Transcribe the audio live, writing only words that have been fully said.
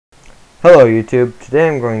Hello YouTube, today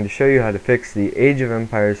I'm going to show you how to fix the Age of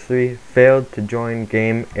Empires 3 failed to join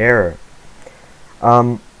game error.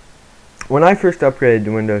 When I first upgraded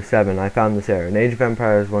to Windows 7 I found this error, and Age of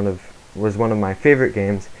Empires was one of my favorite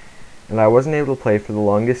games, and I wasn't able to play for the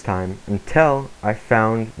longest time until I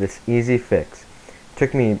found this easy fix. It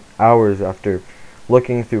took me hours after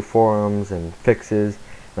looking through forums and fixes,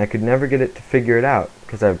 and I could never get it to figure it out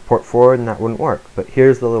because I would port forward and that wouldn't work. But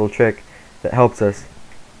here's the little trick that helps us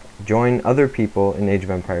join other people in Age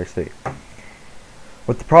of Empires 3.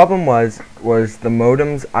 What the problem was the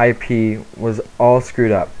modem's IP was all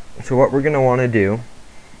screwed up. So what we're going to want to do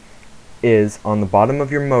is, on the bottom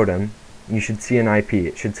of your modem, you should see an IP.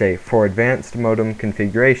 It should say, for advanced modem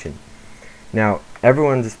configuration. Now,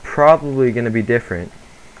 everyone's is probably going to be different,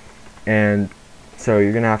 and so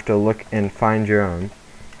you're going to have to look and find your own.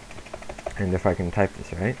 And if I can type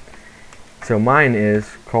this right. So mine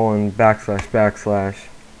is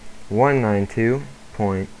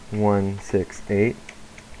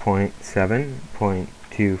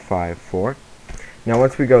 ://192.168.7.254. Now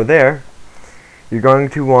once we go there, you're going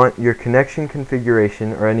to want your connection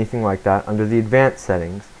configuration or anything like that under the advanced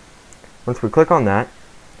settings. Once we click on that,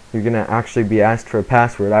 you're going to actually be asked for a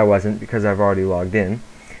password. I wasn't, because I've already logged in.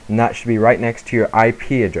 And that should be right next to your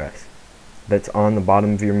IP address that's on the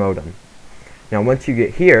bottom of your modem. Now once you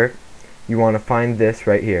get here, you want to find this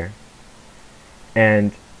right here.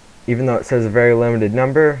 And even though it says a very limited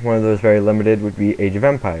number, one of those very limited would be Age of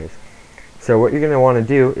Empires. So what you're going to want to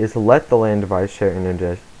do is let the LAN device share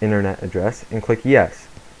an internet address and click yes.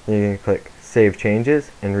 Then you're going to click Save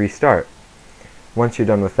Changes and Restart. Once you're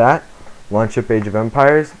done with that, launch up Age of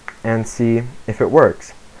Empires and see if it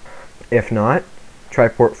works. If not, try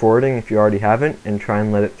port forwarding if you already haven't, and try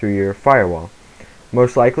and let it through your firewall.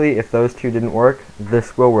 Most likely, if those two didn't work,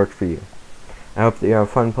 this will work for you. I hope that you have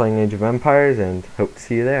fun playing Age of Empires, and hope to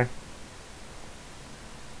see you there.